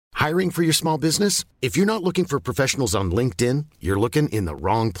Hiring for your small business? If you're not looking for professionals on LinkedIn, you're looking in the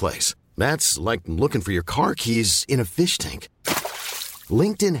wrong place. That's like looking for your car keys in a fish tank.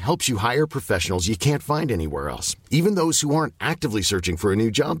 LinkedIn helps you hire professionals you can't find anywhere else, even those who aren't actively searching for a new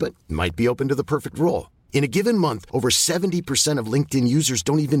job but might be open to the perfect role. In a given month, over 70% of LinkedIn users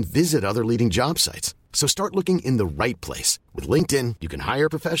don't even visit other leading job sites. So start looking in the right place. With LinkedIn, you can hire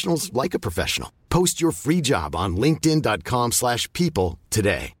professionals like a professional. Post your free job on linkedin.com/people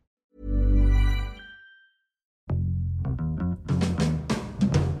today.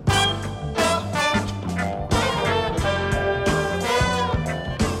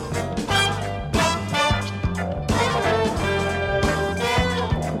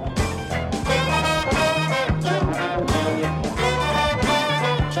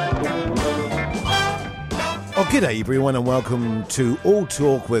 Oh, g'day everyone and welcome to All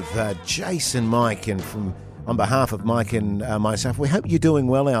Talk with Jason, Mike, and on behalf of Mike and myself, we hope you're doing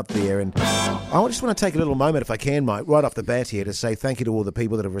well out there. And I just want to take a little moment, if I can, Mike, right off the bat here to say thank you to all the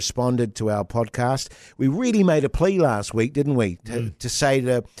people that have responded to our podcast. We really made a plea last week, didn't we, to say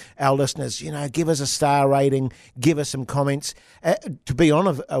to our listeners, give us a star rating, give us some comments. To be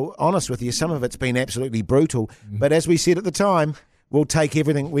honest with you, some of it's been absolutely brutal, but as we said at the time, we'll take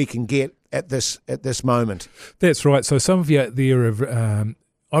everything we can get at this moment. That's right. So some of you out there have,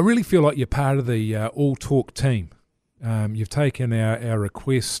 I really feel like you're part of the All Talk team. You've taken our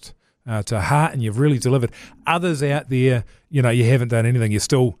request to heart and you've really delivered. Others out there, you haven't done anything. You're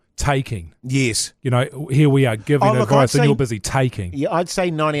still taking. Yes. Here we are giving advice and you're busy taking. Yeah, I'd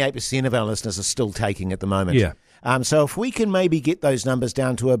say 98% of our listeners are still taking at the moment. Yeah. So if we can maybe get those numbers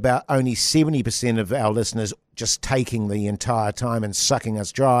down to about only 70% of our listeners just taking the entire time and sucking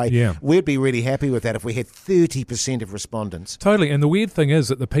us dry, we'd be really happy with that if we had 30% of respondents. Totally. And the weird thing is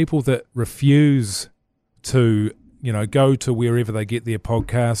that the people that refuse to, go to wherever they get their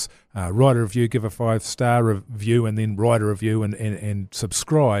podcasts, write a review, give a 5-star review, and then write a review and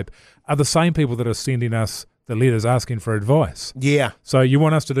subscribe, are the same people that are sending us the letters asking for advice. Yeah. So you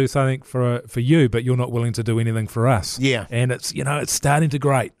want us to do something for you, but you're not willing to do anything for us. Yeah. And it's, it's starting to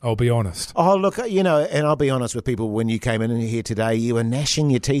grate, I'll be honest. Oh, look, and I'll be honest with people, when you came in here today, you were gnashing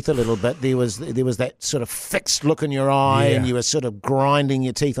your teeth a little bit. There was that sort of fixed look in your eye and you were sort of grinding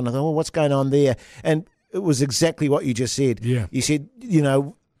your teeth. And I thought, well, what's going on there? And it was exactly what you just said. Yeah. You said,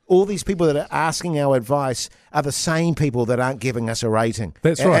 all these people that are asking our advice are the same people that aren't giving us a rating.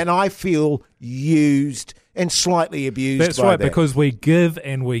 That's right. And I feel used and slightly abused. That's by right, that. because we give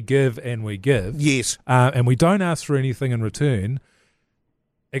and we give and we give. Yes. And we don't ask for anything in return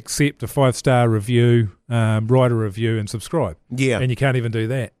except a 5-star review, write a review and subscribe. Yeah. And you can't even do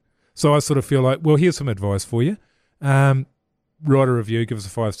that. So I sort of feel like, well, here's some advice for you. Write a review, give us a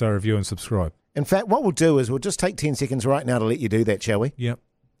 5-star review and subscribe. In fact, what we'll do is we'll just take 10 seconds right now to let you do that, shall we? Yep.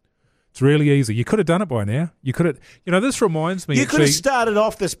 It's really easy. You could have done it by now. You could have, this reminds me. You could have started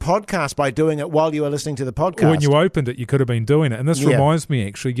off this podcast by doing it while you were listening to the podcast. When you opened it, you could have been doing it. And this reminds me,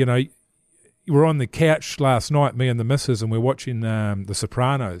 actually, you were on the couch last night, me and the missus, and we're watching The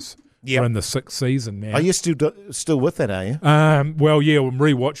Sopranos. Yeah. We're in the 6th season now. Are you still with it, are you? Well, yeah, I'm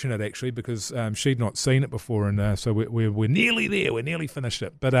rewatching it, actually, because she'd not seen it before, and so we're nearly there. We're nearly finished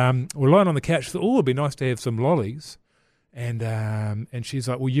it. But we're lying on the couch. Thought, it'd be nice to have some lollies. And she's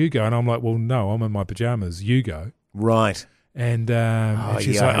like, well, you go. And I'm like, well, no, I'm in my pajamas. You go. Right. And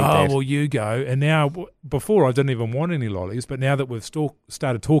she's like, well, you go. And now, before I didn't even want any lollies, but now that we've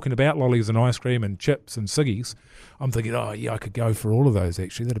started talking about lollies and ice cream and chips and ciggies, I'm thinking, I could go for all of those,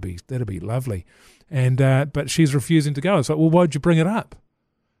 actually. That'd be lovely. And but she's refusing to go. It's like, well, why'd you bring it up?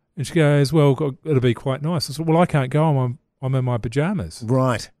 And she goes, well, it'll be quite nice. I said, well, I can't go. I'm in my pajamas.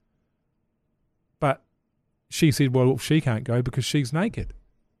 Right. But she said, well, she can't go because she's naked.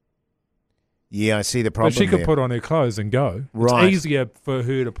 Yeah, I see the problem. But she could there. put on her clothes and go. Right. It's easier for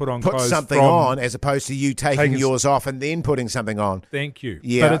her to put on clothes. Put something on as opposed to you taking yours off and then putting something on. Thank you.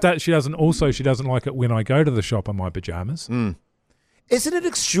 Yeah. But she doesn't like it when I go to the shop in my pajamas. Mm. Isn't it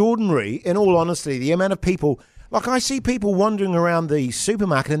extraordinary, in all honesty, the amount of people... Like, I see people wandering around the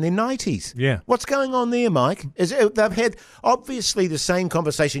supermarket in their 90s. Yeah. What's going on there, Mike? They've had, obviously, the same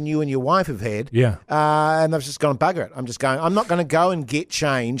conversation you and your wife have had. Yeah. And they've just gone, bugger it. I'm not going to go and get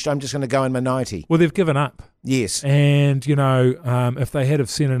changed. I'm just going to go in my 90. Well, they've given up. Yes. And, if they had have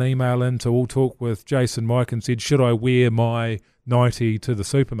sent an email in to All Talk with Jason Mike and said, should I wear my 90 to the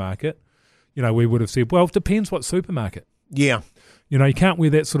supermarket? We would have said, well, it depends what supermarket. Yeah. You can't wear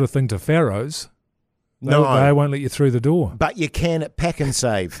that sort of thing to Farrow's. They won't let you through the door. But you can at Pack and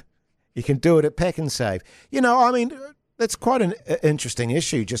Save. You can do it at Pack and Save. That's quite an interesting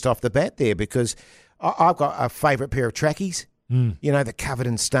issue just off the bat there, because I've got a favourite pair of trackies. They're covered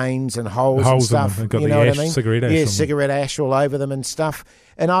in stains and holes and in stuff. them. Got you the know what ash, I mean? cigarette ash. Yeah, on them. cigarette ash all over them and stuff.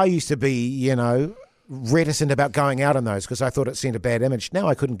 And I used to be, reticent about going out in those because I thought it sent a bad image. Now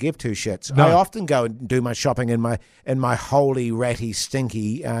I couldn't give two shits. No. I often go and do my shopping in my holy, ratty,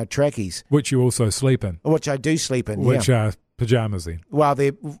 stinky trackies. Which you also sleep in. Which I do sleep in, Which are pyjamas then. Well,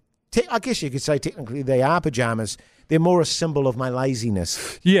 I guess you could say technically they are pyjamas. They're more a symbol of my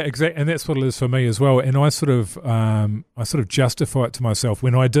laziness. Yeah, exactly, and that's what it is for me as well. And I sort of justify it to myself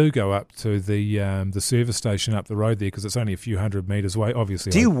when I do go up to the service station up the road there because it's only a few hundred metres away.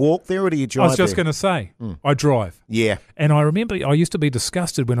 Obviously, do you walk there or do you drive? I was just going to say, I drive. Yeah, and I remember I used to be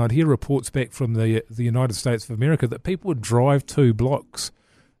disgusted when I'd hear reports back from the United States of America that people would drive 2 blocks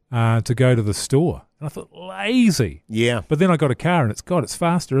to go to the store. And I thought, lazy. Yeah. But then I got a car and it's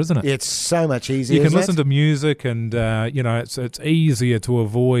faster, isn't it? It's so much easier. You can listen to music and, it's easier to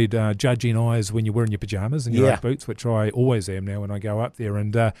avoid judging eyes when you're wearing your pyjamas and your boots, which I always am now when I go up there.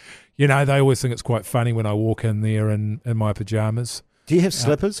 And, they always think it's quite funny when I walk in there in my pyjamas. Do you have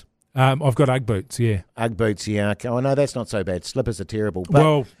slippers? I've got Ugg boots, yeah. Ugg boots, yeah. Oh, no, that's not so bad. Slippers are terrible.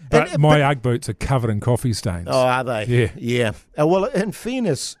 But, my Ugg boots are covered in coffee stains. Oh, are they? Yeah. Yeah. Well, in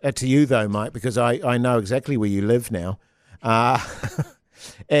fairness to you, though, Mike, because I know exactly where you live now,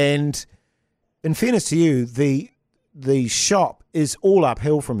 and in fairness to you, the shop is all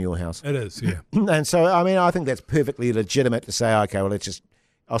uphill from your house. It is, yeah. And so, I think that's perfectly legitimate to say, okay, well,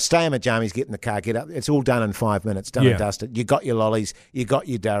 I'll stay in my jammies, get in the car, get up. It's all done in 5 minutes, done and dusted. You got your lollies, you got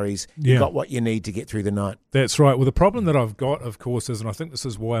your durries, you got what you need to get through the night. That's right. Well, the problem that I've got, of course, is, and I think this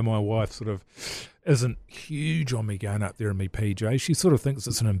is why my wife sort of isn't huge on me going up there in me PJ. She sort of thinks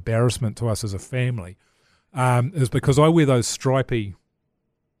it's an embarrassment to us as a family, is because I wear those stripy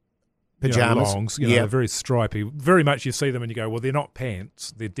pajamas, longs. They're very stripy. Very much you see them and you go, well, they're not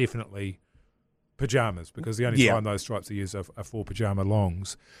pants. They're definitely pajamas, because the only time those stripes are used are for pajama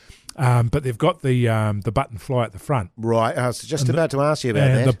longs, but they've got the button fly at the front. Right, I was just about to ask you about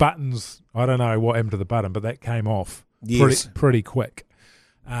that. And the buttons, I don't know what happened to the button, but that came off pretty quick.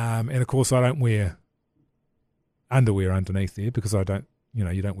 And of course, I don't wear underwear underneath there because I don't.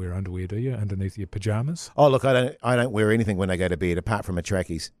 You don't wear underwear, do you, underneath your pajamas? Oh, look, I don't wear anything when I go to bed apart from my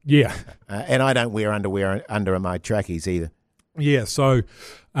trackies. Yeah, and I don't wear underwear under my trackies either. Yeah, so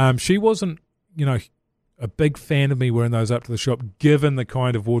she wasn't. A big fan of me wearing those up to the shop, given the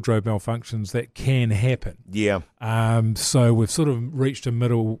kind of wardrobe malfunctions that can happen. Yeah. So we've sort of reached a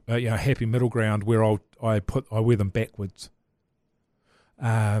happy middle ground where I wear them backwards.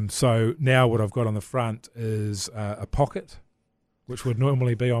 So now what I've got on the front is a pocket, which would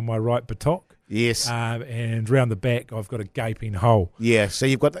normally be on my right buttock. Yes. And round the back, I've got a gaping hole. Yeah, so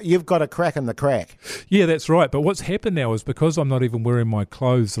you've got a crack in the crack. Yeah, that's right. But what's happened now is because I'm not even wearing my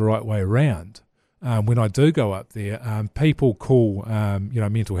clothes the right way around, when I do go up there, people call,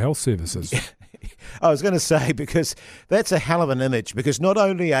 mental health services. I was going to say, because that's a hell of an image, because not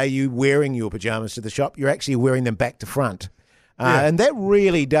only are you wearing your pajamas to the shop, you're actually wearing them back to front. And that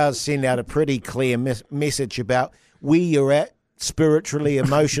really does send out a pretty clear message about where you're at, spiritually,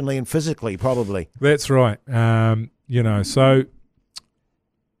 emotionally, and physically, probably. That's right. So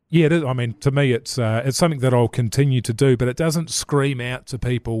it is. I mean, to me, it's something that I'll continue to do, but it doesn't scream out to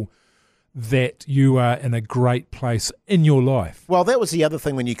people that you are in a great place in your life. Well, that was the other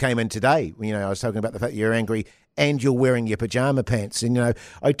thing when you came in today. I was talking about the fact that you're angry and you're wearing your pajama pants. And,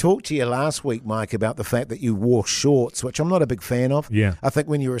 I talked to you last week, Mike, about the fact that you wore shorts, which I'm not a big fan of. Yeah. I think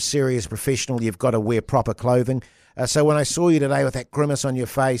when you're a serious professional, you've got to wear proper clothing. So when I saw you today with that grimace on your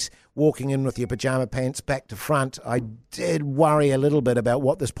face, walking in with your pajama pants back to front, I did worry a little bit about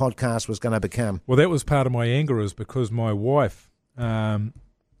what this podcast was going to become. Well, that was part of my anger, is because my wife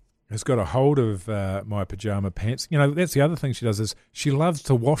has got a hold of my pajama pants. That's the other thing she does, is she loves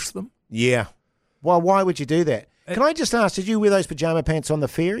to wash them. Yeah. Well, why would you do that? Can I just ask, did you wear those pajama pants on the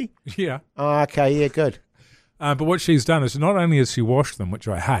ferry? Yeah. Oh, okay, yeah, good. But what she's done is not only has she washed them, which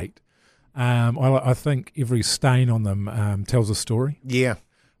I hate, I think every stain on them tells a story. Yeah.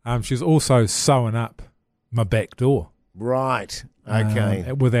 She's also sewn up my back door. Right.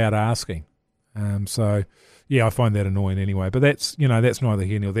 Okay. Without asking. So, I find that annoying anyway. But that's neither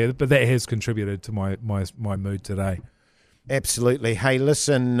here nor there. But that has contributed to my mood today. Absolutely. Hey,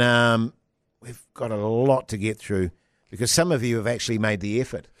 listen, we've got a lot to get through, because some of you have actually made the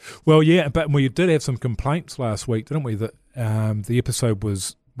effort. Well, yeah, but we did have some complaints last week, didn't we, that the episode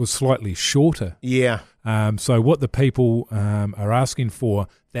was slightly shorter. Yeah. So what the people are asking for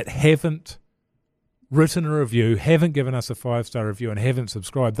that haven't written a review, haven't given us a 5-star review, and haven't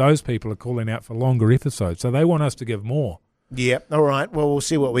subscribed, those people are calling out for longer episodes. So they want us to give more. Yeah, all right. Well, we'll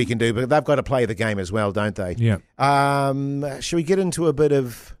see what we can do, but they've got to play the game as well, don't they? Yeah. Shall we get into a bit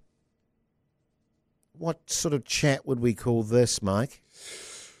of... What sort of chat would we call this, Mike?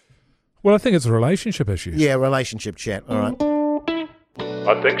 Well, I think it's a relationship issue. Yeah, relationship chat. All right.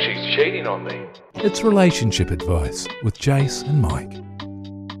 I think she's cheating on me. It's relationship advice with Jace and Mike.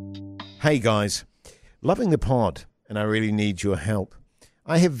 Hey, guys. Loving the pod, and I really need your help.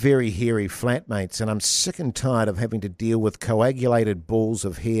 I have very hairy flatmates, and I'm sick and tired of having to deal with coagulated balls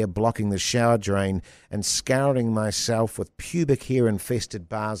of hair blocking the shower drain and scouring myself with pubic hair-infested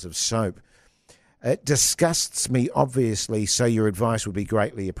bars of soap. It disgusts me, obviously, so your advice would be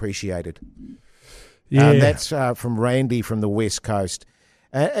greatly appreciated. Yeah. That's from Randy from the West Coast.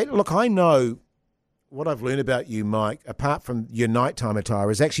 Look, I know what I've learned about you, Mike, apart from your nighttime attire,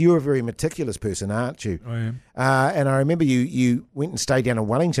 is actually you're a very meticulous person, aren't you? I am. And I remember you went and stayed down in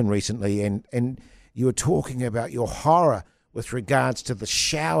Wellington recently, and you were talking about your horror with regards to the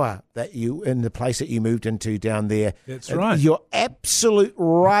shower that you in the place that you moved into down there. That's right. Your absolute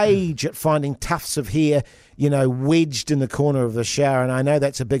rage at finding tufts of hair, wedged in the corner of the shower, and I know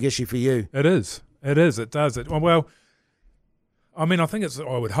that's a big issue for you. It is. It is. It does. Well, I mean, I think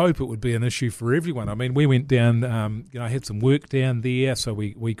I would hope it would be an issue for everyone. I mean, we went down, had some work down there, so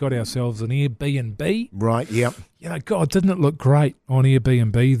we got ourselves an Airbnb. Right, yep. God, didn't it look great on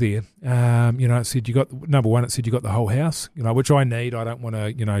Airbnb there? It said number one, it said you got the whole house, which I need. I don't want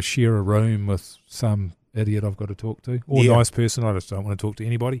to, share a room with some idiot I've got to talk to or nice person. I just don't want to talk to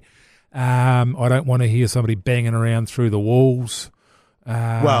anybody. I don't want to hear somebody banging around through the walls.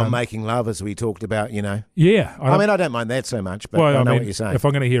 Making love, as we talked about, Yeah. I don't mind that so much, but I know what you're saying. If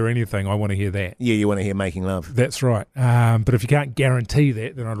I'm going to hear anything, I want to hear that. Yeah, you want to hear making love. That's right. But if you can't guarantee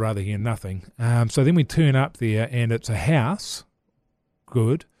that, then I'd rather hear nothing. So then we turn up there, and it's a house.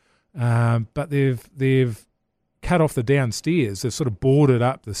 Good. But they've cut off the downstairs. They've sort of boarded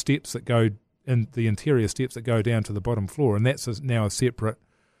up the steps that go, in the interior steps that go down to the bottom floor, and that's now a separate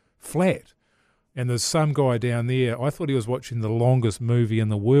flat. And there's some guy down there, I thought he was watching the longest movie in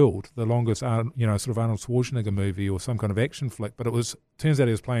the world, the longest, sort of Arnold Schwarzenegger movie or some kind of action flick. But turns out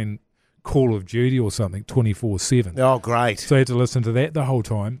he was playing Call of Duty or something 24/7. Oh, great. So I had to listen to that the whole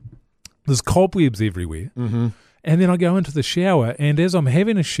time. There's cobwebs everywhere. Mm-hmm. And then I go into the shower, and as I'm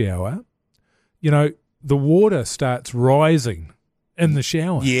having a shower, the water starts rising in the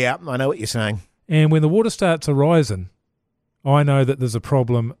shower. Yeah, I know what you're saying. And when the water starts rising, I know that there's a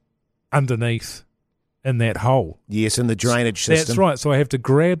problem underneath in that hole. Yes, in the drainage system. That's right. So I have to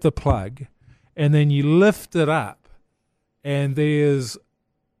grab the plug, and then you lift it up, and there's,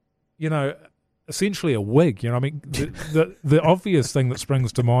 essentially a wig. The obvious thing that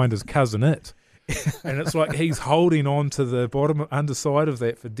springs to mind is Cousin It. And it's like he's holding on to the bottom underside of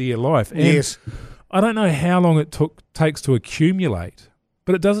that for dear life. And yes. I don't know how long it takes to accumulate,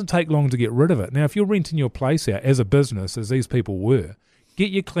 but it doesn't take long to get rid of it. Now, if you're renting your place out as a business, as these people were,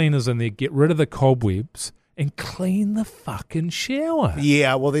 get your cleaners in there, get rid of the cobwebs, and clean the fucking shower.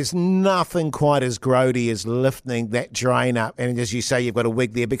 Yeah, well, there's nothing quite as grody as lifting that drain up. And as you say, you've got a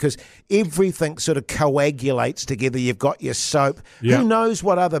wig there because everything sort of coagulates together. You've got your soap. Yep. Who knows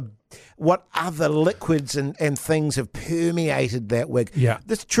what other liquids and things have permeated that wig. Yeah.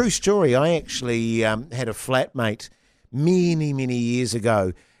 This is a true story. I actually had a flatmate many, many years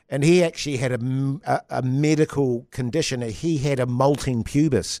ago, and he actually had a medical condition. He had a molting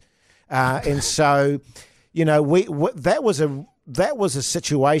pubis. And so, that was a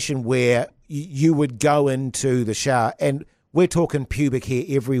situation where you would go into the shower, and we're talking pubic hair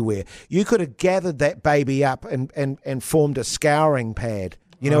everywhere. You could have gathered that baby up and formed a scouring pad.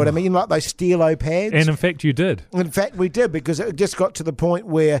 You know what I mean? Like those Stilo pads. And in fact, you did. In fact, we did, because it just got to the point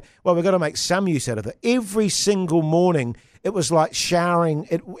where, we've got to make some use out of it. Every single morning, it was like showering,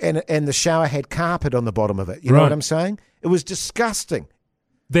 and the shower had carpet on the bottom of it. You know what I'm saying? It was disgusting.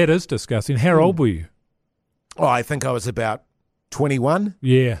 That is disgusting. How old were you? Oh, I think I was about 21.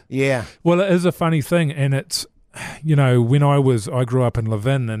 Yeah. Yeah. Well, it is a funny thing, and it's, when I grew up in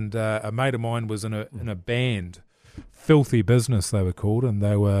Levin, and a mate of mine was in a band, Filthy Business they were called, and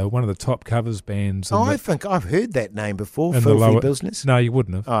they were one of the top covers bands. I think I've heard that name before, Filthy Business. No, you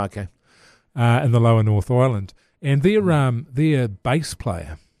wouldn't have. Oh, okay. In the lower North Island. And their bass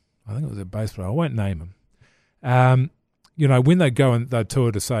player, I think it was a bass player, I won't name him, when they'd go and they'd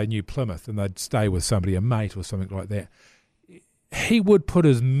tour to, say, New Plymouth, and they'd stay with somebody, a mate or something like that, he would put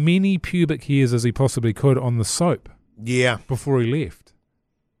as many pubic hairs as he possibly could on the soap. Yeah. Before he left.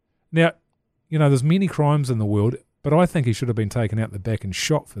 Now, there's many crimes in the world, but I think he should have been taken out the back and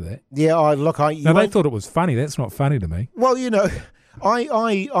shot for that. Yeah, they thought it was funny. That's not funny to me. Well,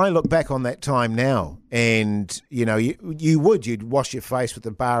 I look back on that time now, and you'd wash your face with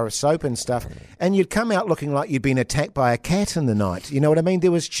a bar of soap and stuff, and you'd come out looking like you'd been attacked by a cat in the night. You know what I mean?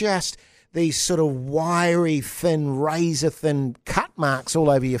 There was just these sort of wiry, thin, razor-thin cut marks all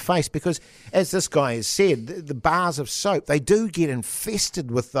over your face because, as this guy has said, the bars of soap, they do get infested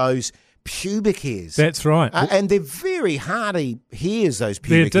with those pubic hairs. That's right. And they're very hardy hairs, those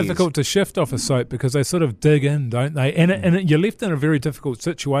pubic hairs. They're difficult to shift off a soap because they sort of dig in, don't they? And you're left in a very difficult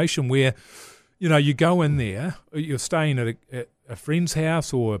situation where, you go in there, you're staying at a friend's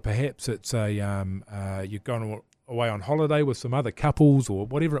house, or perhaps it's you're going away on holiday with some other couples or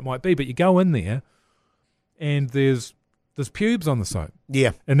whatever it might be, but you go in there and there's pubes on the soap.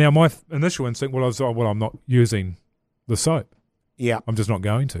 Yeah. And now my initial instinct, I'm not using the soap. Yeah. I'm just not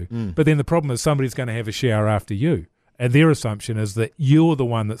going to. But then the problem is somebody's going to have a shower after you. And their assumption is that you're the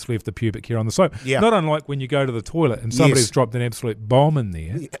one that's left the pubic hair on the soap. Yeah. Not unlike when you go to the toilet and somebody's dropped an absolute bomb in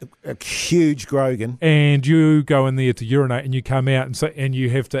there. A huge Grogan. And you go in there to urinate and you come out and you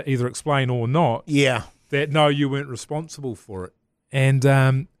have to either explain or not that, no, you weren't responsible for it.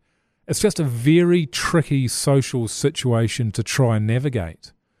 And it's just a very tricky social situation to try and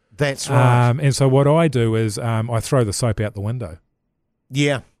navigate. That's right. And so what I do is I throw the soap out the window.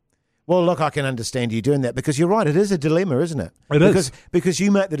 Yeah. Well, look, I can understand you doing that because you're right. It is a dilemma, isn't it? It is. Because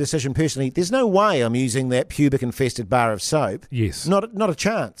you make the decision personally. There's no way I'm using that pubic-infested bar of soap. Yes. Not a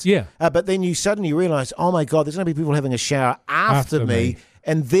chance. Yeah. But then you suddenly realise, oh, my God, there's going to be people having a shower after me,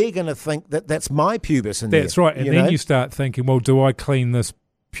 and they're going to think that that's my pubis in there. That's right. And then you start thinking, well, do I clean this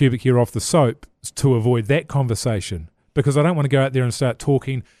pubic hair off the soap to avoid that conversation? Because I don't want to go out there and start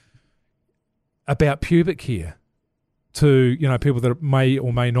talking about pubic hair to people that may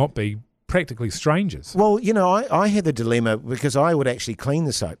or may not be practically strangers. Well, I had the dilemma because I would actually clean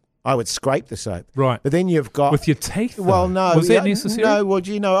the soap. I would scrape the soap. Right. But then you've got... With your teeth, though? Well, no. Was that necessary? No, well,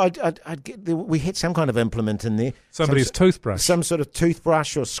 I'd get we had some kind of implement in there. Somebody's toothbrush. Some sort of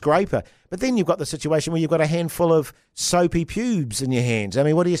toothbrush or scraper. But then you've got the situation where you've got a handful of soapy pubes in your hands. I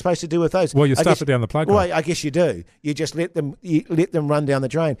mean, what are you supposed to do with those? Well, you stuff it down the plug hole. Well, I guess you do. You just let them run down the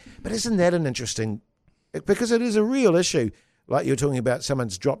drain. But isn't that an interesting... Because it is a real issue. Like you're talking about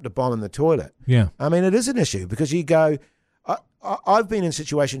someone's dropped a bomb in the toilet. Yeah. I mean, it is an issue because you go... I've been in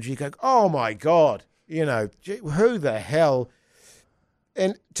situations where you go, oh, my God, who the hell?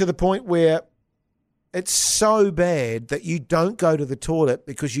 And to the point where it's so bad that you don't go to the toilet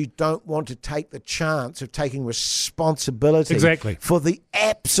because you don't want to take the chance of taking responsibility for the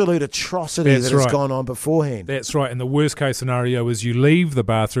absolute atrocity that has gone on beforehand. That's right. And the worst case scenario is you leave the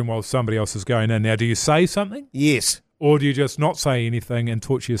bathroom while somebody else is going in. Now, do you say something? Yes. Or do you just not say anything and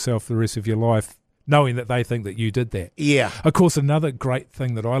torture yourself for the rest of your life, knowing that they think that you did that? Yeah. Of course, another great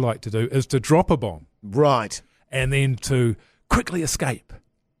thing that I like to do is to drop a bomb. Right. And then to quickly escape.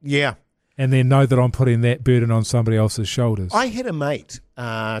 Yeah. And then know that I'm putting that burden on somebody else's shoulders. I had a mate,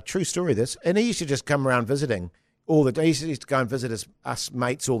 true story this, and he used to just come around visiting all the days. He used to go and visit us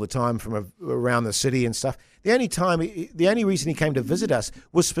mates all the time from around the city and stuff. The only reason he came to visit us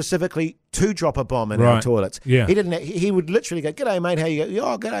was specifically to drop a bomb in our toilets. Yeah. He would literally go, "G'day, mate, how you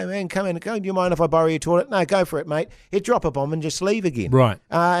go? Oh, g'day, man, come in. Do you mind if I borrow your toilet? No, go for it, mate." He'd drop a bomb and just leave again. Right.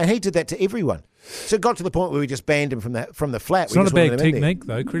 And he did that to everyone. So it got to the point where we just banned him from the flat. It's not a bad technique,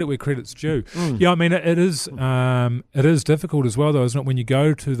 though. Credit where credit's due. Yeah, I mean, it is difficult as well, though, isn't it? When you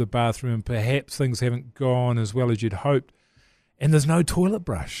go to the bathroom and perhaps things haven't gone as well as you'd hoped, and there's no toilet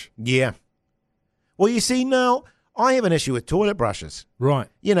brush. Yeah. Well, you see, now I have an issue with toilet brushes. Right.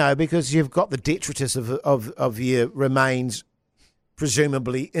 Because you've got the detritus of your remains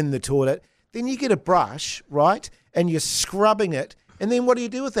presumably in the toilet. Then you get a brush, right, and you're scrubbing it. And then what do you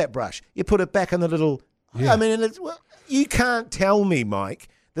do with that brush? You put it back in the little... Yeah. I mean, you can't tell me, Mike,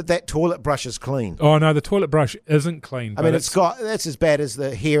 that toilet brush is clean. Oh, no, the toilet brush isn't clean. I mean, that's as bad as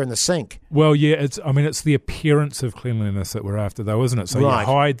the hair in the sink. Well, yeah, it's the appearance of cleanliness that we're after, though, isn't it? So you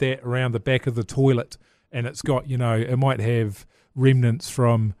hide that around the back of the toilet, and it's got, it might have remnants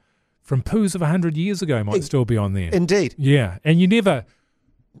from poos of 100 years ago might still be on there. Indeed. Yeah, and you never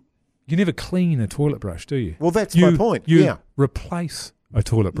clean a toilet brush, do you? Well, that's my point. You replace a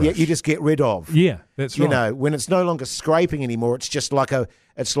toilet brush. Yeah, you just get rid of. Yeah, that's right. When it's no longer scraping anymore, it's just like a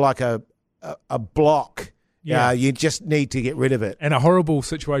block. Yeah, you just need to get rid of it. And a horrible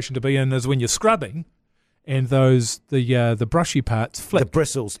situation to be in is when you're scrubbing, and the brushy parts flick. The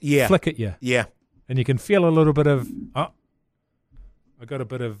bristles, yeah, flick at you. Yeah, and you can feel a little bit of I got a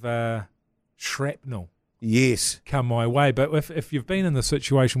bit of shrapnel. Yes. Come my way. But if you've been in the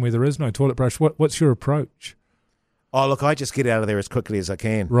situation where there is no toilet brush, what's your approach? Oh, look, I just get out of there as quickly as I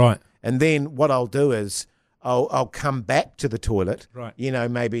can. Right. And then what I'll do is I'll come back to the toilet, Right.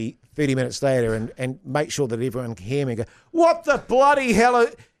 Maybe 30 minutes later and make sure that everyone can hear me and go, what the bloody hell?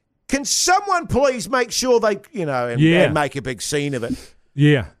 Can someone please make sure they, and make a big scene of it?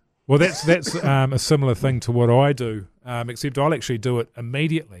 Yeah. Well, that's a similar thing to what I do, except I'll actually do it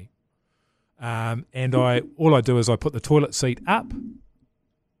immediately. And all I do is I put the toilet seat up,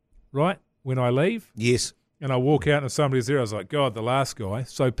 right, when I leave. Yes. And I walk out and if somebody's there, I was like, God, the last guy.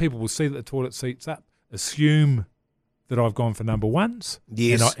 So people will see that the toilet seat's up, assume that I've gone for number ones,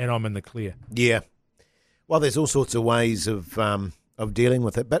 yes, and I'm in the clear. Yeah. Well, there's all sorts of ways of dealing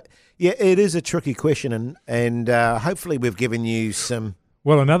with it. But, yeah, it is a tricky question, and hopefully we've given you some...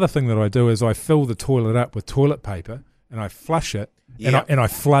 Well, another thing that I do is I fill the toilet up with toilet paper and I flush it and I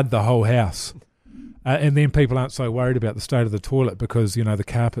flood the whole house. And then people aren't so worried about the state of the toilet because, the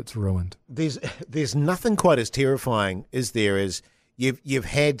carpet's ruined. There's nothing quite as terrifying, is there, as you've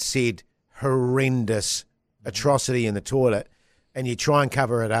had said horrendous atrocity in the toilet and you try and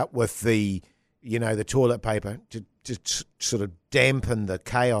cover it up with the toilet paper to sort of dampen the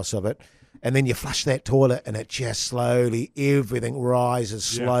chaos of it. And then you flush that toilet and it just slowly, everything rises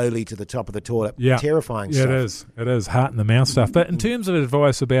slowly to the top of the toilet. Yeah. Terrifying stuff. It is. It is heart in the mouth stuff. But in terms of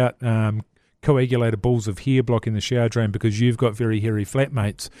advice about coagulated balls of hair blocking the shower drain because you've got very hairy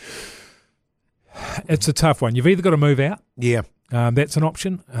flatmates, it's a tough one. You've either got to move out. Yeah. That's an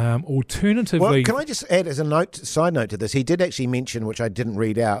option. Alternatively... Well, can I just add as a side note to this, he did actually mention, which I didn't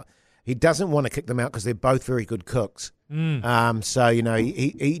read out, he doesn't want to kick them out because they're both very good cooks. So,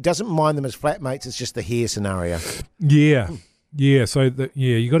 he doesn't mind them as flatmates. It's just the hair scenario. Yeah. Yeah. So,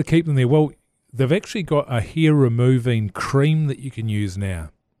 you got to keep them there. Well, they've actually got a hair removing cream that you can use now.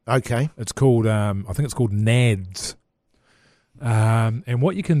 Okay. It's called, I think it's called Nads. And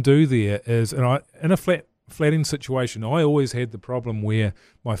what you can do there is, in a flatting situation, I always had the problem where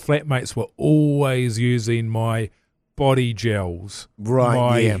my flatmates were always using my body gels,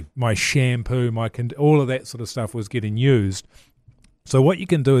 right? My shampoo, all of that sort of stuff was getting used. So what you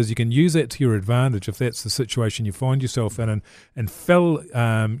can do is you can use that to your advantage if that's the situation you find yourself in, and fill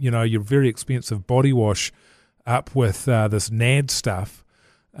your very expensive body wash up with this NAD stuff,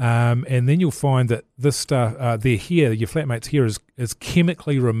 and then you'll find that this stuff, their hair, your flatmate's hair, is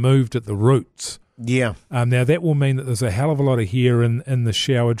chemically removed at the roots. Yeah. Now that will mean that there's a hell of a lot of hair in the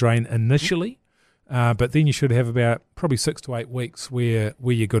shower drain initially. But then you should have about probably 6 to 8 weeks where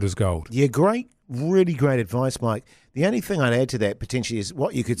you're good as gold. Yeah, great, really great advice, Mike. The only thing I'd add to that potentially is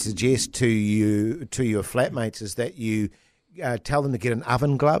what you could suggest to your flatmates is that you tell them to get an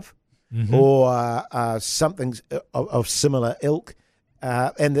oven glove or something of similar ilk,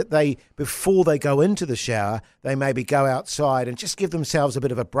 and that they, before they go into the shower, they maybe go outside and just give themselves a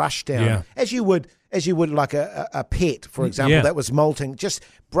bit of a brush down, as you would like a pet, for example, that was molting. Just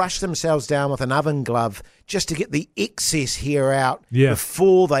brush themselves down with an oven glove just to get the excess hair out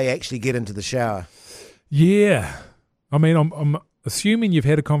before they actually get into the shower. Yeah. I mean, I'm assuming you've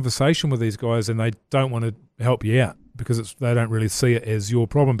had a conversation with these guys and they don't want to help you out because they don't really see it as your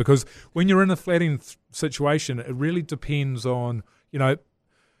problem. Because when you're in a flatting situation, it really depends on,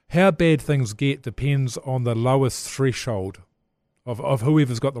 how bad things get depends on the lowest threshold of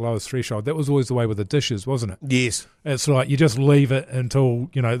whoever's got the lowest threshold. That was always the way with the dishes, wasn't it? Yes. It's like you just leave it until,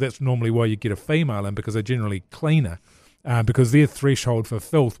 that's normally why you get a female in because they're generally cleaner because their threshold for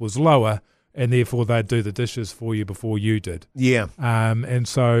filth was lower and therefore they'd do the dishes for you before you did. Yeah. And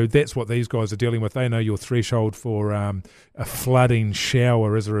so that's what these guys are dealing with. They know your threshold for a flooding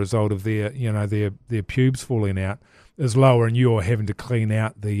shower as a result of their pubes falling out is lower and you're having to clean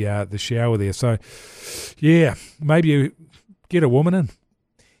out the shower there. So, yeah, maybe you get a woman in.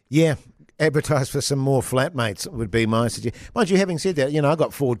 Yeah, advertise for some more flatmates would be my suggestion. Mind you, having said that, I've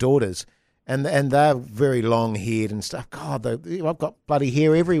got 4 daughters and they're very long-haired and stuff. God, I've got bloody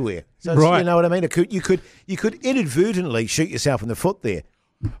hair everywhere. So right. You know what I mean? You could inadvertently shoot yourself in the foot there.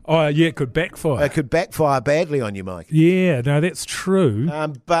 Oh, yeah, it could backfire. It could backfire badly on you, Mike. Yeah, no, that's true.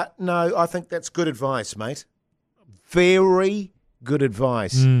 But no, I think that's good advice, mate. Very good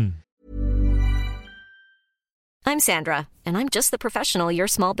advice. I'm Sandra, and I'm just the professional your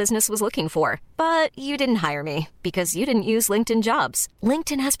small business was looking for. But you didn't hire me because you didn't use LinkedIn Jobs.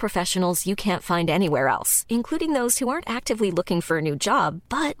 LinkedIn has professionals you can't find anywhere else, including those who aren't actively looking for a new job,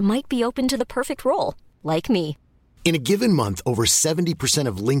 but might be open to the perfect role, like me. In a given month, over 70%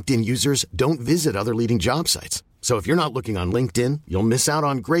 of LinkedIn users don't visit other leading job sites. So if you're not looking on LinkedIn, you'll miss out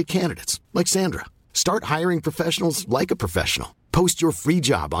on great candidates like Sandra. Start hiring professionals like a professional. Post your free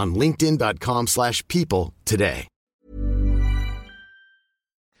job on linkedin.com/people today.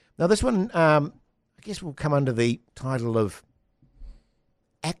 Now this one, I guess will come under the title of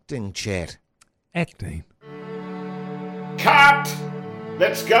acting chat. Acting? Cut!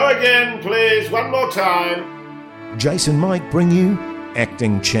 Let's go again, please. One more time. Jason Mike bring you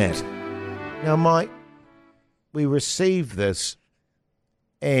Acting Chat. Now, Mike, we received this,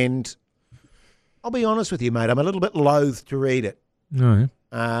 and I'll be honest with you, mate, I'm a little bit loath to read it. No.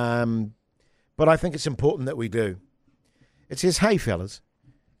 But I think it's important that we do. It says, "Hey, fellas,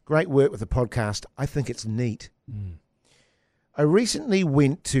 great work with the podcast. I think it's neat. I recently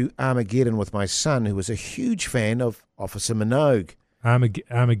went to Armageddon with my son, who was a huge fan of Officer Minogue."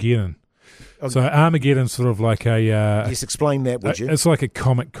 Armageddon. So Armageddon's sort of like a... Just explain that, would you? It's like a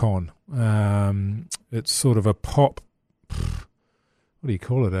Comic-Con. It's sort of a pop... What do you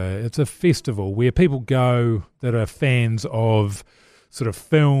call it? It's a festival where people go that are fans of sort of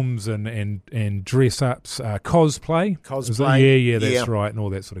films and dress-ups, cosplay. Cosplay. Yeah, that's right, and all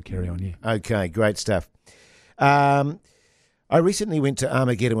that sort of carry on, yeah. Okay, great stuff. I recently went to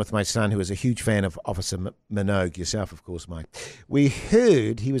Armageddon with my son, who is a huge fan of Officer Minogue, yourself, of course, Mike. We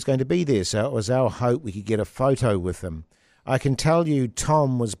heard he was going to be there, so it was our hope we could get a photo with him. I can tell you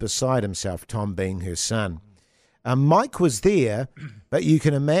Tom was beside himself, Tom being her son. Mike was there, but you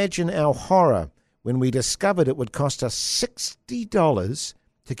can imagine our horror when we discovered it would cost us $60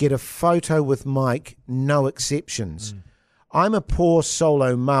 to get a photo with Mike, no exceptions. I'm a poor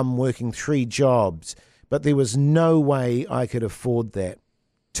solo mum working 3 jobs, but there was no way I could afford that.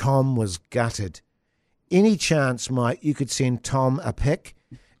 Tom was gutted. Any chance, Mike, you could send Tom a pic?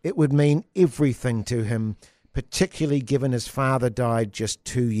 It would mean everything to him, particularly given his father died just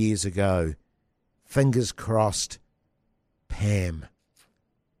 2 years ago. Fingers crossed. Pam.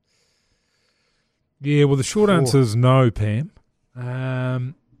 Yeah, well, the short answer is no, Pam.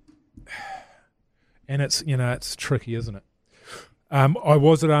 And it's, it's tricky, isn't it? I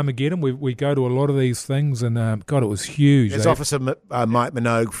was at Armageddon. We go to a lot of these things, and God, it was huge. There's Officer Mike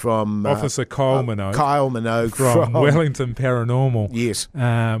Minogue from... Officer Kyle Minogue. Kyle Minogue from Wellington Paranormal. Yes.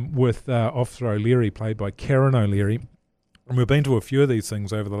 With Officer O'Leary, played by Karen O'Leary. And we've been to a few of these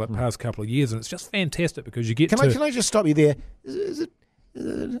things over the past couple of years, and it's just fantastic because you get Can I just stop you there? Is it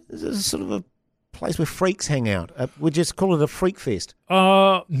sort of a place where freaks hang out? We just call it a freak fest.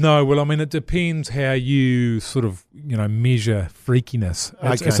 No, well, I mean, it depends how you sort of, measure freakiness.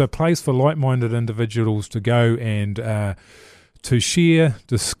 It's a place for like-minded individuals to go and to share,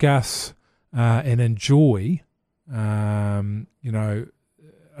 discuss, and enjoy, a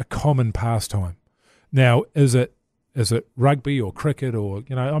common pastime. Now, is it rugby or cricket or,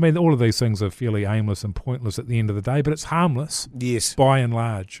 all of these things are fairly aimless and pointless at the end of the day, but it's harmless. Yes. By and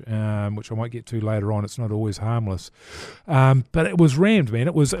large, which I might get to later on. It's not always harmless. But it was rammed, man.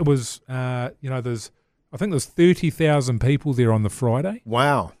 It was I think there's 30,000 people there on the Friday.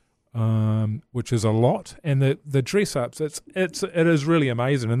 Wow. Which is a lot. And the dress-ups, it is really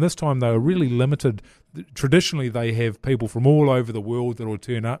amazing. And this time they were really limited. Traditionally, they have people from all over the world that will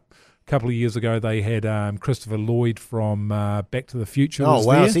turn up. A couple of years ago, they had Christopher Lloyd from Back to the Future. Oh,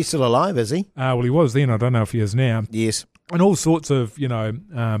 wow. Is he still alive, is he? Well, he was then. I don't know if he is now. Yes. And all sorts of,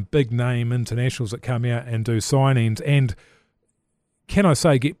 big-name internationals that come out and do signings and, can I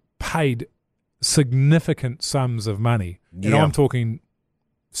say, get paid significant sums of money. Yeah. And I'm talking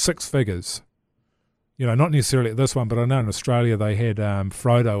 6 figures. Not necessarily at this one, but I know in Australia they had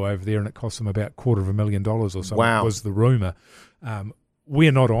Frodo over there and it cost them about $250,000 or something. Wow. Was the rumour.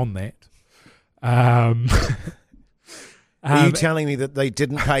 We're not on that. Are you telling me that they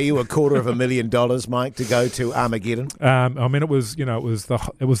didn't pay you $250,000, Mike, to go to Armageddon? It was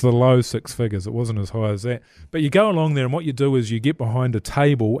the low 6 figures. It wasn't as high as that. But you go along there, and what you do is you get behind a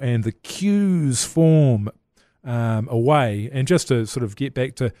table, and the queues form away. And just to sort of get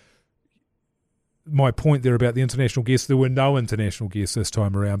back to my point there about the international guests, there were no international guests this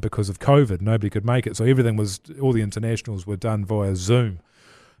time around because of COVID. Nobody could make it, so all the internationals were done via Zoom.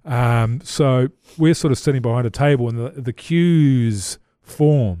 So we're sort of sitting behind a table, and the queues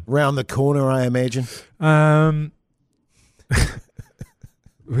form round the corner, I imagine. They're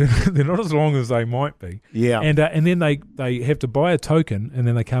not as long as they might be. Yeah. And then they have to buy a token, and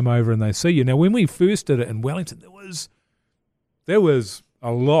then they come over and they see you. Now, when we first did it in Wellington, there was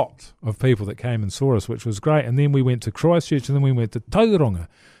a lot of people that came and saw us, which was great. And then we went to Christchurch, and then we went to Tauranga.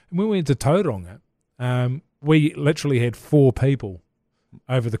 And when we went to Tauranga, we literally had 4 people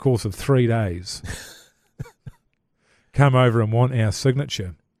over the course of 3 days come over and want our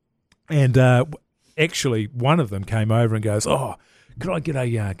signature. And actually, one of them came over and goes, "Oh, can I get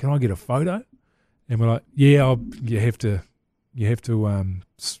a photo?" And we're like, "Yeah, you have to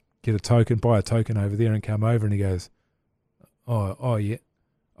get a token, buy a token over there, and come over." And he goes, "Oh yeah,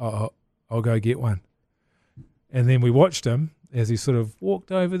 I'll go get one." And then we watched him as he sort of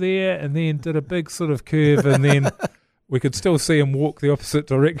walked over there, and then did a big sort of curve, and then We could still see him walk the opposite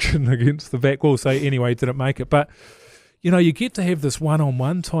direction against the back wall. So anyway, didn't make it. But, you get to have this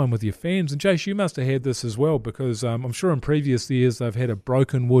one-on-one time with your fans. And, Jace, you must have had this as well because I'm sure in previous years they've had a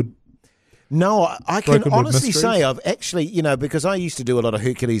Broken Wood. No, I can honestly say I've actually, because I used to do a lot of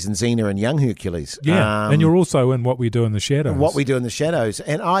Hercules and Xena and Young Hercules. Yeah, and you're also in What We Do in the Shadows. What We Do in the Shadows.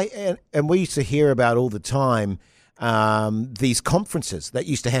 And we used to hear about all the time these conferences that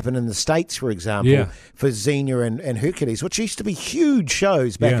used to happen in the States, for example, for Xena and Hercules, which used to be huge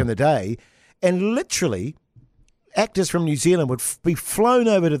shows back in the day. And literally, actors from New Zealand would be flown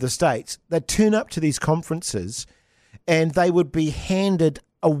over to the States. They'd turn up to these conferences and they would be handed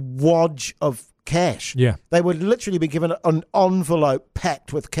a wodge of cash. Yeah. They would literally be given an envelope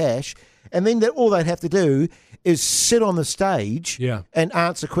packed with cash, and then all they'd have to do is sit on the stage and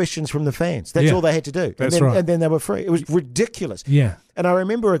answer questions from the fans. That's all they had to do. That's right. And then they were free. It was ridiculous. Yeah. And I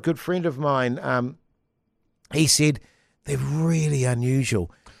remember a good friend of mine, he said, they're really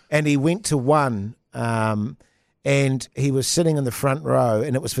unusual. And he went to one, and he was sitting in the front row,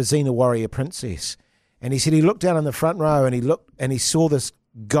 and it was for Xena Warrior Princess. And he said he looked down in the front row and he saw this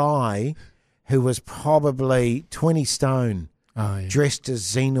guy who was probably 20 stone, dressed as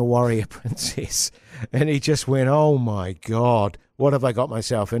Xena Warrior Princess. And he just went, oh my God, what have I got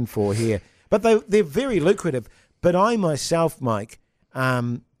myself in for here? But they're very lucrative. But I myself, Mike,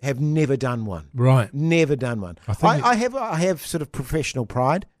 have never done one. Right. Never done one. I have sort of professional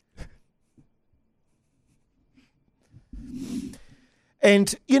pride.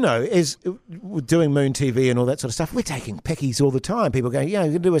 And, as we're doing Moon TV and all that sort of stuff, we're taking pickies all the time. People go, you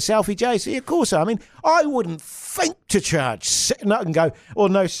can do a selfie, Jace? Yeah, of course. I mean, I wouldn't think to charge and go, oh,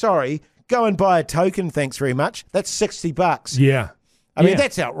 no, sorry, go and buy a token, thanks very much. That's $60. Yeah. I mean,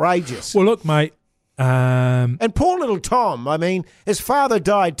 that's outrageous. Well, look, mate. And poor little Tom, I mean, his father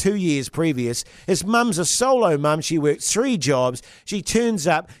died 2 years previous. His mum's a solo mum. She works 3 jobs. She turns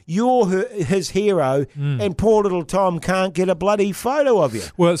up. You're his hero, and poor little Tom can't get a bloody photo of you.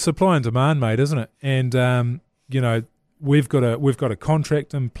 Well, it's supply and demand, mate, isn't it? And, we've got a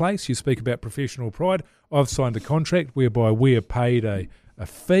contract in place. You speak about professional pride. I've signed a contract whereby we are paid a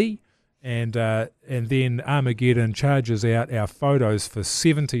fee. And then Armageddon charges out our photos for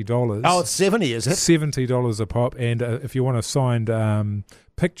 $70. Oh, it's $70, is it? $70 a pop, and if you want a signed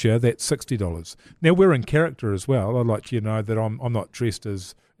picture, that's $60. Now we're in character as well. I'd like you to know that I'm not dressed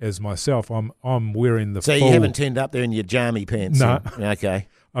as myself. I'm wearing the. So full, you haven't turned up there in your jammy pants? No. Okay.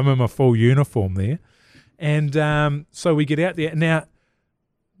 I'm in my full uniform there, and so we get out there. Now,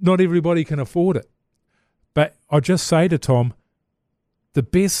 not everybody can afford it, but I just say to Tom, the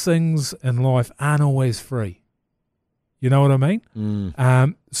best things in life aren't always free. You know what I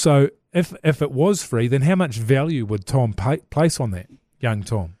mean? So if it was free, then how much value would Tom place on that, young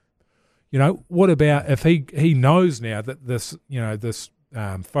Tom? What about if he knows now that this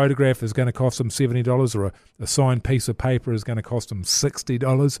photograph is going to cost him $70 or a signed piece of paper is going to cost him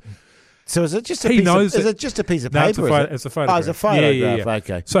 $60? So is it just a piece of paper? It's a photograph. Oh, it's a photograph. Yeah.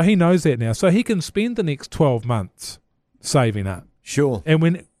 Okay. So he knows that now. So he can spend the next 12 months saving up. Sure. And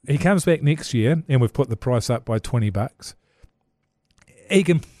when he comes back next year, and we've put the price up by $20, he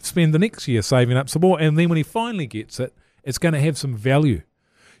can spend the next year saving up some more. And then when he finally gets it, it's going to have some value.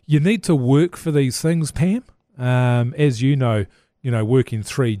 You need to work for these things, Pam. As you know, working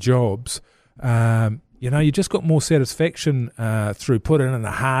 3 jobs, you just got more satisfaction through putting in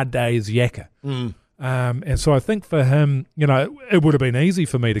a hard day's yakka. And so I think for him, it would have been easy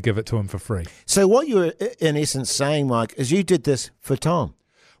for me to give it to him for free. So what you were in essence saying, Mike, is you did this for Tom.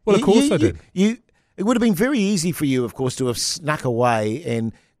 Well, of course I did. It would have been very easy for you, of course, to have snuck away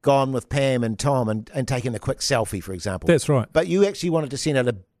and gone with Pam and Tom and taken a quick selfie, for example. That's right. But you actually wanted to send out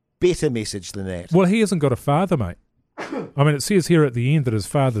a better message than that. Well, he hasn't got a father, mate. I mean, it says here at the end that his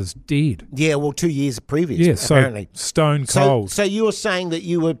father's dead. Yeah, well, 2 years previous, apparently. So stone cold. So you were saying that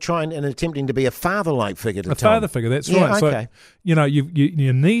you were trying and attempting to be a father-like figure to Tom. A father figure, that's right. Okay. So,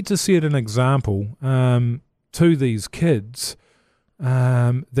 you need to set an example to these kids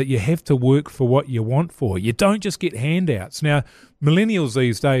that you have to work for what you want for. You don't just get handouts. Now, millennials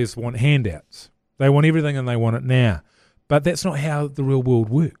these days want handouts. They want everything and they want it now. But that's not how the real world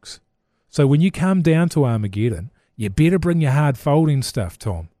works. So when you come down to Armageddon, you better bring your hard folding stuff,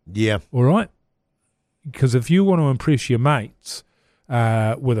 Tom. Yeah. All right? Because if you want to impress your mates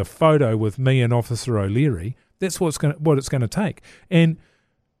with a photo with me and Officer O'Leary, that's what it's going to take. And,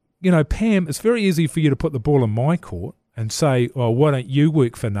 Pam, it's very easy for you to put the ball in my court and say, oh, why don't you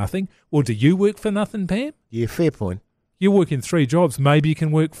work for nothing? Well, do you work for nothing, Pam? Yeah, fair point. You're working 3 jobs. Maybe you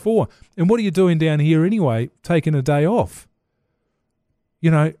can work 4. And what are you doing down here anyway, taking a day off?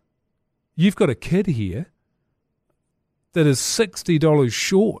 You've got a kid here. that is $60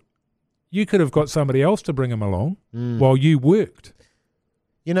 short. You could have got somebody else to bring him along while you worked.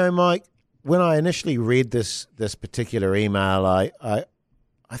 You know, Mike, when I initially read this particular email, I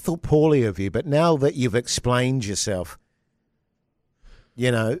thought poorly of you, but now that you've explained yourself,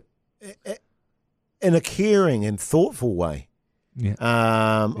 you know, in a caring and thoughtful way,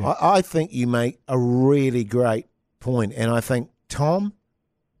 I think you make a really great point. And I think, Tom,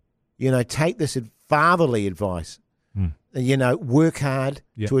 you know, take this fatherly advice. You know, work hard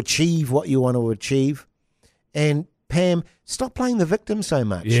to achieve what you want to achieve. And Pam, stop playing the victim so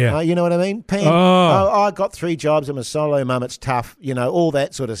much. Yeah. You know what I mean? Pam, I got 3 jobs. I'm a solo mum. It's tough. You know, all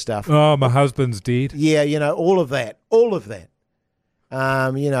that sort of stuff. Oh, my husband's dead. Yeah, you know, all of that.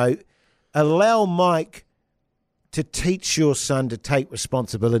 You know, allow Mike to teach your son to take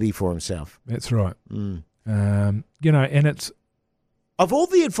responsibility for himself. That's right. You know, and it's... Of all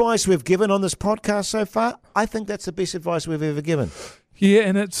the advice we've given on this podcast so far, I think that's the best advice we've ever given. Yeah,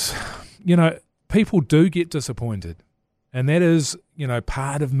 and it's, you know, people do get disappointed. And that is, you know,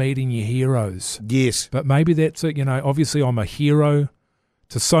 part of meeting your heroes. Yes. But maybe that's it. You know, obviously I'm a hero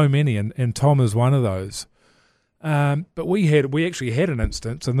to so many, and Tom is one of those. But we actually had an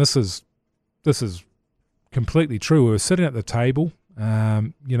instance, and this is completely true. We were sitting at the table.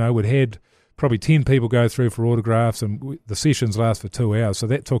 You know, we'd had probably 10 people go through for autographs, and the sessions last for 2 hours. So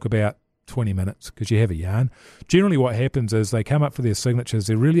that took about 20 minutes because you have a yarn. Generally what happens is they come up for their signatures.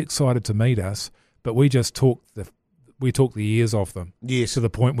 They're really excited to meet us, but we just talk the ears off them. Yes. To the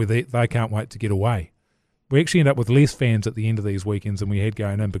point where they can't wait to get away. We actually end up with less fans at the end of these weekends than we had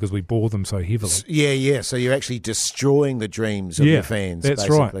going in because we bore them so heavily. Yeah. So you're actually destroying the dreams of your fans, that's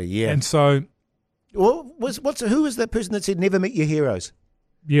basically. Right. Yeah. And so... Well, who was that person that said never meet your heroes?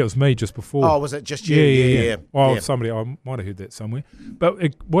 Yeah, it was me just before. Oh, was it just you? Yeah. Oh, somebody, I might have heard that somewhere.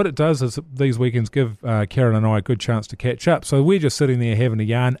 But what it does is these weekends give Karen and I a good chance to catch up. So we're just sitting there having a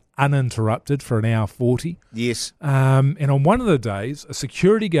yarn uninterrupted for an hour 40. Yes. And on one of the days, a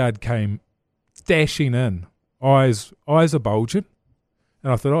security guard came dashing in, eyes are bulging.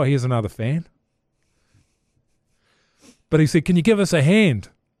 And I thought, oh, here's another fan. But he said, can you give us a hand?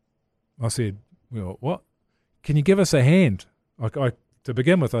 I said, well, what? Can you give us a hand? To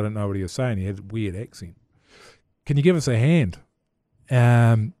begin with, I didn't know what he was saying. He had a weird accent. Can you give us a hand?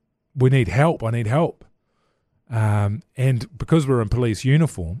 We need help. I need help. And because we're in police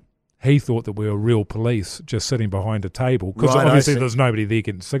uniform, he thought that we were real police just sitting behind a table. Because obviously there's nobody there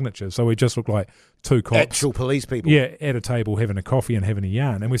getting signatures. So we just looked like 2 cops. Actual police people. Yeah, at a table having a coffee and having a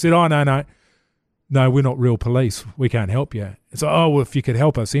yarn. And we said, oh, no, we're not real police. We can't help you. It's like, oh, well, if you could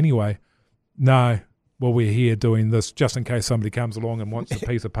help us anyway. No. Well, we're here doing this just in case somebody comes along and wants a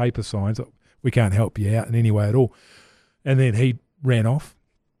piece of paper signed. So we can't help you out in any way at all. And then he ran off.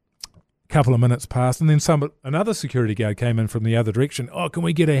 A couple of minutes passed, and then another security guard came in from the other direction. Oh, can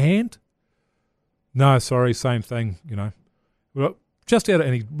we get a hand? No, sorry, same thing, you know. Well, just out,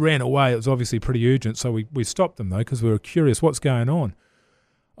 and he ran away. It was obviously pretty urgent, so we stopped them, though, because we were curious what's going on.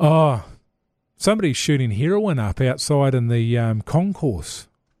 Oh, somebody's shooting heroin up outside in the concourse.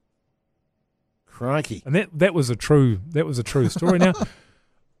 Crikey. And that was a true story. Now,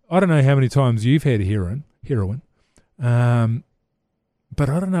 I don't know how many times you've had heroin, but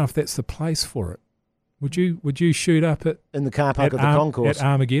I don't know if that's the place for it. Would you shoot up in the car park of the concourse at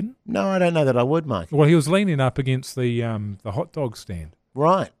Armageddon? No, I don't know that I would, Mike. Well, he was leaning up against the hot dog stand,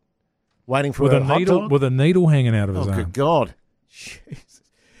 right, waiting for a hot dog with a needle hanging out of his arm. Oh, good God! Jesus.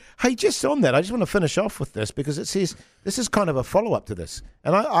 Hey, just on that, I just want to finish off with this because it says, this is kind of a follow-up to this,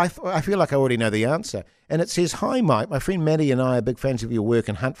 and I feel like I already know the answer. And it says, hi, Mike, my friend Maddie and I are big fans of your work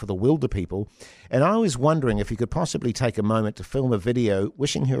and Hunt for the Wilder People, and I was wondering if you could possibly take a moment to film a video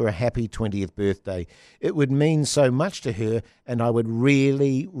wishing her a happy 20th birthday. It would mean so much to her, and I would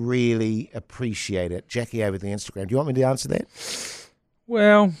really, really appreciate it. Jackie over the Instagram. Do you want me to answer that?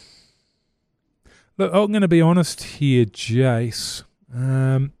 Well, look, I'm going to be honest here, Jace.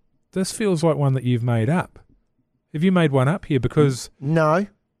 This feels like one that you've made up. Have you made one up here? Because... No.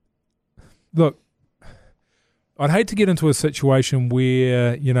 Look, I'd hate to get into a situation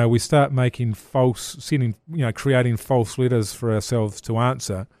where, you know, we start making creating false letters for ourselves to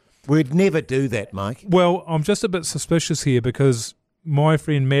answer. We'd never do that, Mike. Well, I'm just a bit suspicious here because my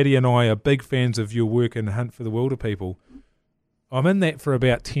friend Maddie and I are big fans of your work in Hunt for the Wilder People. I'm in that for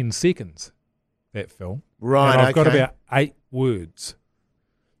about 10 seconds, that film. Right, and I've got about 8 words.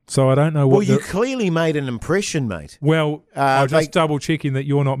 So I don't know what... Well, you clearly made an impression, mate. Well, I'm just double-checking that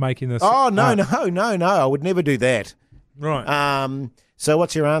you're not making this... Oh, no. I would never do that. Right. So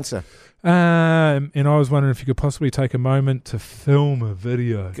what's your answer? And I was wondering if you could possibly take a moment to film a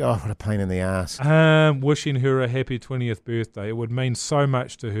video. God, what a pain in the ass. Wishing her a happy 20th birthday. It would mean so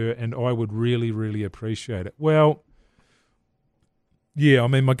much to her, and I would really, really appreciate it. Well, yeah, I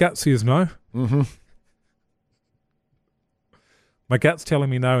mean, my gut says no. Mm-hmm. My gut's telling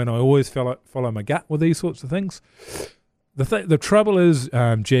me no, and I always follow my gut with these sorts of things. The trouble is,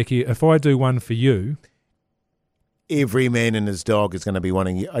 Jackie, if I do one for you, every man and his dog is going to be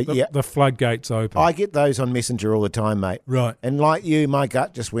wanting you. The floodgates open. I get those on Messenger all the time, mate. Right. And like you, my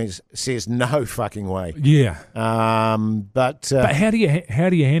gut just says no fucking way. Yeah. But how do you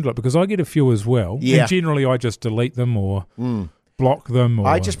handle it? Because I get a few as well. Yeah. And generally, I just delete them or block them. Or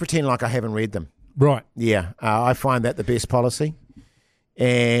I just pretend like I haven't read them. Right. Yeah. I find that the best policy.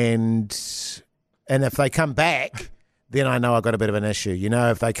 And if they come back, then I know I've got a bit of an issue. You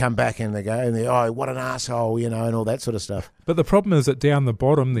know, if they come back and they go, oh, what an asshole, you know, and all that sort of stuff. But the problem is that down the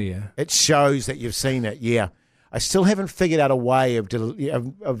bottom there, it shows that you've seen it. Yeah, I still haven't figured out a way of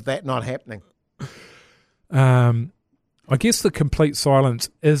that not happening. I guess the complete silence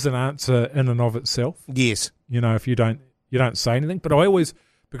is an answer in and of itself. Yes, you know, if you don't say anything. But I always,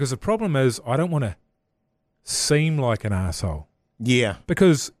 because the problem is I don't want to seem like an asshole. Yeah,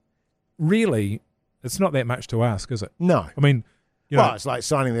 because really, it's not that much to ask, is it? No. I mean, it's like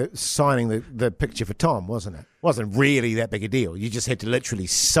signing the picture for Tom, wasn't it? It wasn't really that big a deal. You just had to literally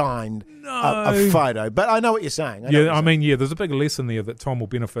sign a photo. But I know what you're saying. There's a big lesson there that Tom will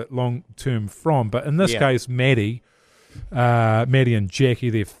benefit long term from. But in this case, Maddie and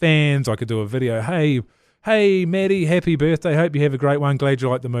Jackie, they're fans. I could do a video. Hey, Maddie, happy birthday. Hope you have a great one. Glad you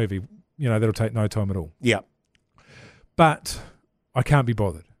like the movie. You know, that'll take no time at all. Yeah. But I can't be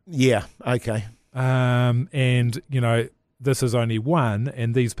bothered. Yeah, okay. And, you know, this is only one,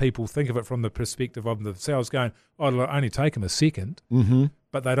 and these people think of it from the perspective of themselves going, oh, it'll only take them a second. Mm-hmm.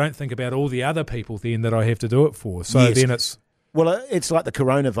 But they don't think about all the other people then that I have to do it for. So then it's... Well, it's like the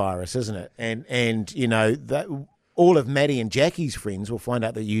coronavirus, isn't it? And you know, all of Maddie and Jackie's friends will find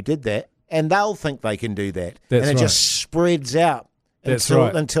out that you did that, and they'll think they can do that. That's and it right. just spreads out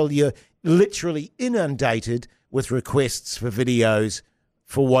until you're literally inundated with requests for videos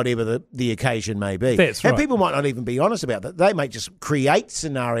for whatever the occasion may be. That's right. And people might not even be honest about that. They might just create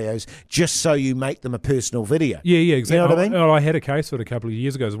scenarios just so you make them a personal video. Yeah, exactly. You know what I mean? I had a case a couple of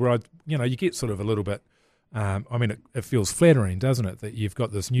years ago where you get sort of a little bit, it feels flattering, doesn't it, that you've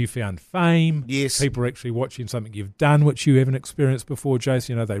got this newfound fame. Yes. People are actually watching something you've done which you haven't experienced before,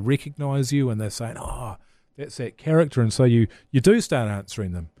 Jason. You know, they recognise you and they're saying, oh, that's that character. And so you do start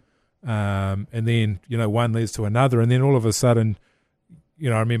answering them. And then, you know, one leads to another, and then all of a sudden, you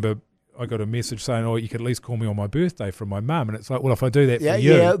know, I remember I got a message saying, oh, you could at least call me on my birthday from my mum. And it's like, well, if I do that for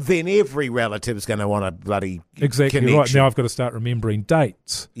you... Yeah, then every relative's going to want a bloody exactly connection. Right. Now I've got to start remembering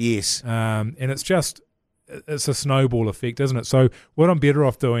dates. Yes. And it's a snowball effect, isn't it? So what I'm better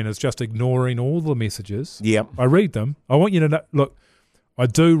off doing is just ignoring all the messages. Yep. I read them. I want you to know, look, I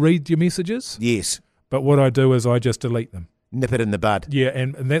do read your messages. Yes. But what I do is I just delete them. Nip it in the bud. Yeah,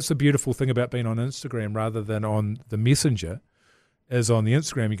 and that's the beautiful thing about being on Instagram rather than on the Messenger, is on the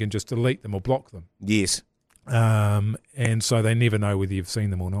Instagram you can just delete them or block them. Yes. And so they never know whether you've seen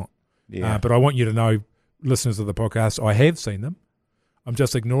them or not. Yeah. But I want you to know, listeners of the podcast, I have seen them. I'm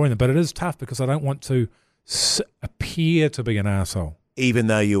just ignoring them. But it is tough because I don't want to appear to be an arsehole. Even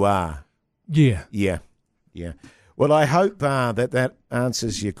though you are. Yeah. Yeah. Yeah. Well, I hope that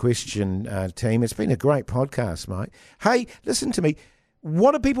answers your question, team. It's been a great podcast, Mike. Hey, listen to me.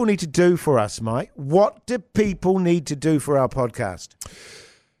 What do people need to do for us, Mike? What do people need to do for our podcast?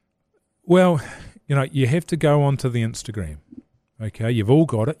 Well, you know, you have to go onto the Instagram. Okay, you've all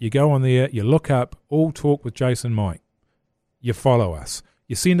got it. You go on there, you look up All Talk with Jason Mike. You follow us.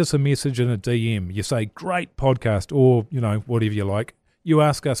 You send us a message in a DM. You say, great podcast, or, you know, whatever you like. You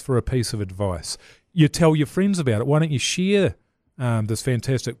ask us for a piece of advice. You tell your friends about it. Why don't you share this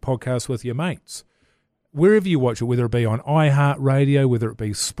fantastic podcast with your mates? Wherever you watch it, whether it be on iHeartRadio, whether it be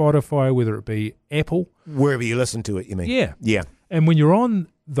Spotify, whether it be Apple. Wherever you listen to it, you mean? Yeah. Yeah. And when you're on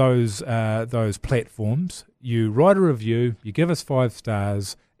those platforms, you write a review, you give us 5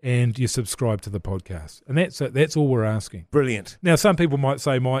 stars, and you subscribe to the podcast. And that's it. That's all we're asking. Brilliant. Now, some people might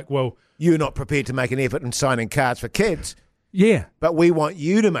say, Mike, well... You're not prepared to make an effort in signing cards for kids. Yeah. But we want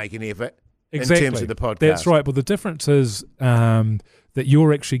you to make an effort in terms of the podcast. That's right. Well, the difference is that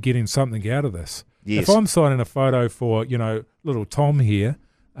you're actually getting something out of this. Yes. If I'm signing a photo for, you know, little Tom here,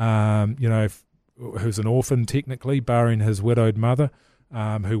 you know, who's an orphan technically, barring his widowed mother,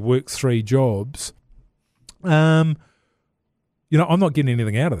 who works 3 jobs, you know, I'm not getting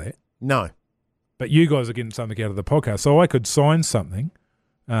anything out of that. No. But you guys are getting something out of the podcast. So I could sign something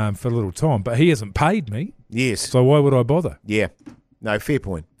for little Tom, but he hasn't paid me. Yes. So why would I bother? Yeah. No, fair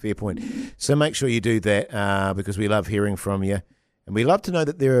point. So make sure you do that because we love hearing from you. And we love to know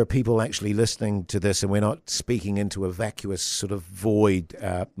that there are people actually listening to this and we're not speaking into a vacuous sort of void,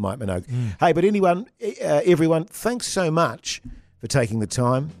 Mike Minogue. Hey, but everyone, thanks so much for taking the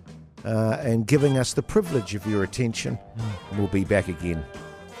time and giving us the privilege of your attention. And we'll be back again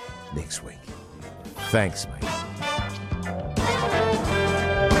next week. Thanks, mate.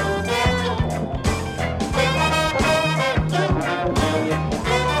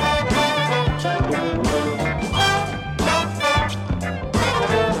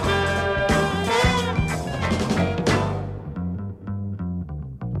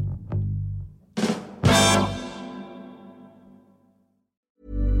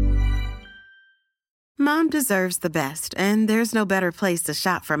 Mom deserves the best, and there's no better place to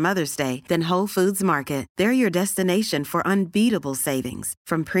shop for Mother's Day than Whole Foods Market. They're your destination for unbeatable savings,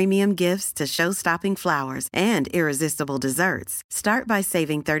 from premium gifts to show-stopping flowers and irresistible desserts. Start by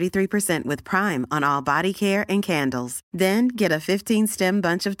saving 33% with Prime on all body care and candles. Then get a 15-stem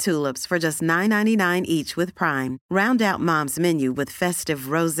bunch of tulips for just $9.99 each with Prime. Round out Mom's menu with festive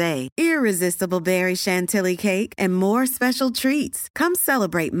rosé, irresistible berry chantilly cake, and more special treats. Come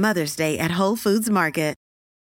celebrate Mother's Day at Whole Foods Market.